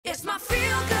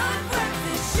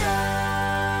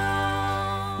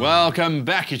Welcome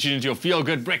back. You're tuning into your Feel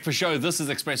Good Breakfast Show. This is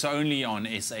Expresso only on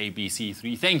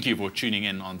SABC3. Thank you for tuning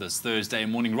in on this Thursday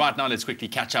morning. Right now, let's quickly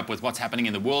catch up with what's happening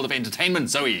in the world of entertainment.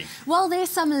 Zoe. Well,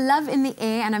 there's some love in the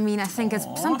air, and I mean, I think it's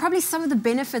probably some of the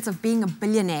benefits of being a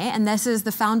billionaire. And this is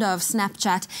the founder of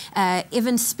Snapchat,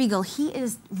 Evan Spiegel. He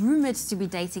is rumored to be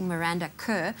dating Miranda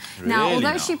Kerr. Now,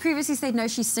 although she previously said no,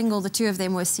 she's single, the two of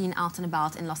them were seen out and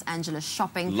about in Los Angeles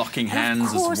shopping. Locking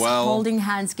hands as well. Holding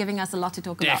hands, giving us a lot to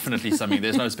talk about. Definitely something.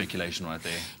 There's no speculation right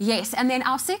there. Yes, and then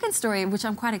our second story, which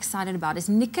I'm quite excited about, is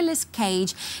Nicolas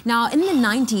Cage. Now, in the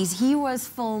 90s, he was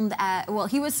filmed,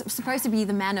 he was supposed to be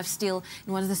the Man of Steel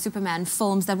in one of the Superman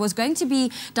films that was going to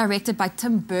be directed by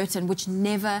Tim Burton, which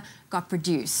never got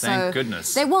produced. Thank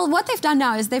goodness. What they've done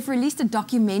now is they've released a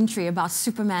documentary about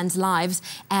Superman's lives,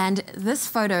 and this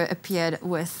photo appeared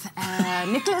with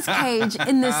Nicolas Cage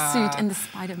in this suit, in the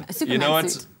Superman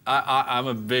suit. I'm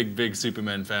a big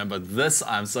Superman fan, but this,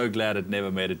 I'm so glad it never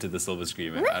made it to the silver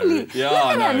screen. Really? Yeah,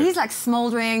 look at him. He's like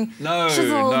smouldering,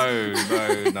 chiseled.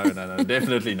 No,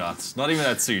 definitely not. Not even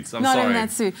that suit. I'm sorry. Not even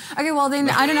that suit. Okay, well then,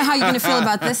 I don't know how you're going to feel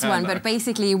about this one, but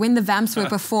basically, when the Vamps were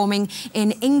performing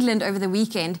in England over the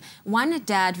weekend, one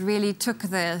dad really took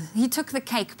the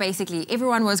cake, basically.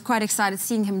 Everyone was quite excited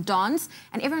seeing him dance,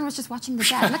 and everyone was just watching the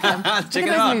dad. Look at him. Check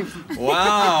Look it at his move.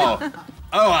 Wow.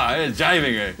 Oh, wow, he's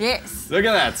jiving her. Yes. Look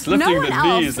at that, lifting the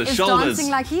knees, the shoulders.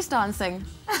 Dancing like he's dancing.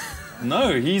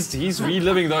 No, he's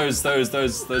reliving those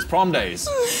prom days.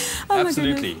 Oh,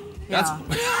 absolutely. Yeah.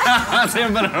 That's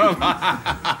him.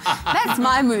 That's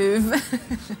my move.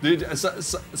 Dude,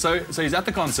 so he's at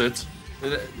the concert.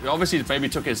 Obviously, maybe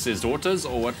took his daughters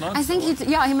or whatnot. I think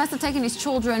he must have taken his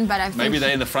children, but I think maybe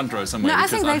they're in the front row somewhere. No, I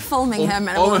think they're filming him,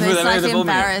 and they're slightly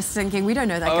embarrassed, thinking we don't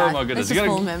know that guy. Oh my goodness! Let's just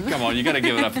film him. Come on, you got to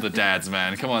give it up for the dads,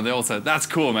 man. Come on, that's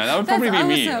cool, man. That would probably be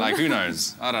me. Like, who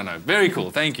knows? I don't know. Very cool.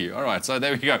 Thank you. All right, so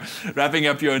there we go. Wrapping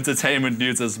up your entertainment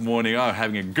news this morning. Oh,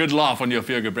 having a good laugh on your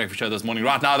Feel Good Breakfast Show this morning.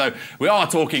 Right now, though, we are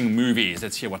talking movies.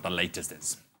 Let's hear what the latest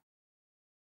is.